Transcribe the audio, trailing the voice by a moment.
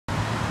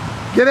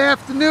Good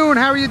afternoon.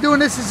 How are you doing?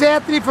 This is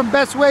Anthony from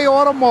BESTWAY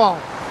Auto Mall,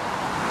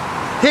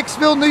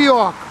 Hicksville, New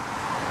York.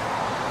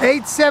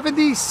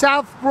 870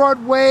 South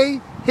Broadway,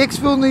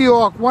 Hicksville, New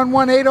York,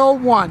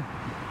 11801.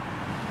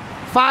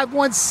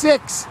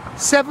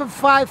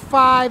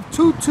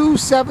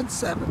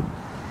 516-755-2277.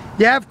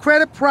 You have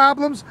credit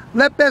problems?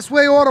 Let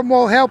BESTWAY Auto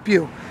Mall help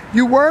you.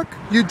 You work,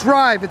 you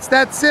drive. It's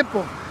that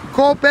simple.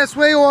 Call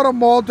BESTWAY Auto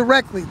Mall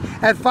directly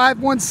at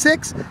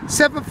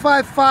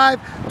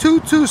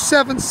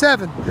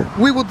 516-755-2277.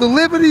 We will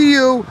deliver to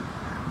you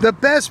the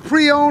best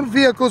pre-owned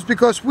vehicles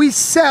because we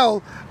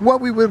sell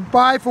what we would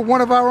buy for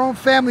one of our own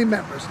family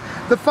members.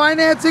 The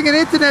financing and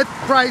internet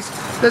price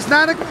does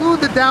not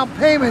include the down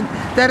payment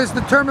that is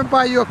determined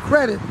by your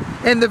credit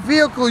and the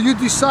vehicle you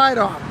decide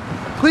on.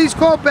 Please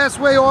call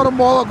BESTWAY Auto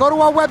Mall or go to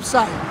our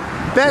website,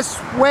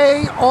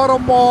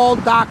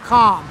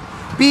 bestwayautomall.com.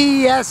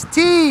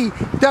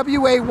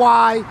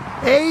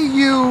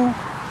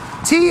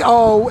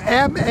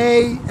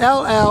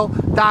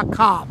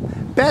 BESTWAYAUTOMALL.com.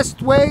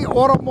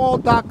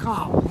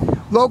 bestwayautomall.com.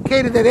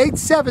 Located at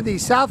 870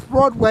 South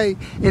Broadway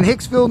in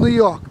Hicksville, New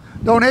York.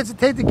 Don't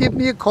hesitate to give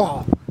me a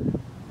call.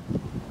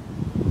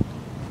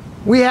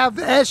 We have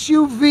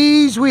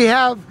SUVs, we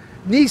have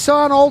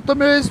Nissan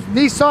Altimas,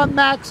 Nissan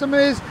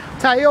Maximas,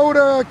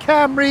 Toyota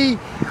Camry,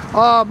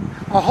 a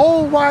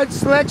whole wide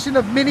selection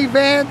of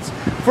minivans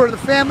for the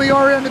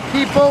family-oriented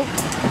people.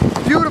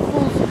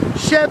 Beautiful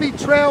Chevy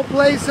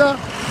Trailblazer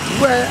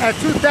at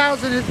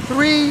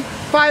 2003,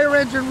 fire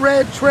engine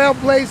red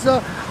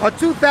Trailblazer, a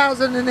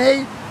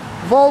 2008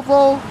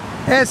 Volvo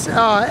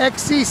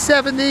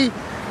XC70,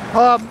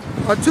 a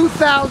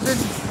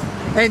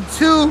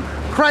 2002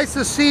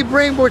 Chrysler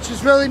Sebring, which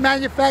is really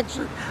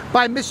manufactured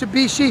by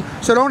Mitsubishi.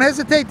 So don't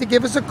hesitate to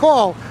give us a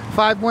call,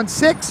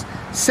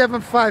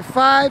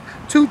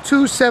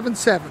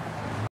 516-755-2277.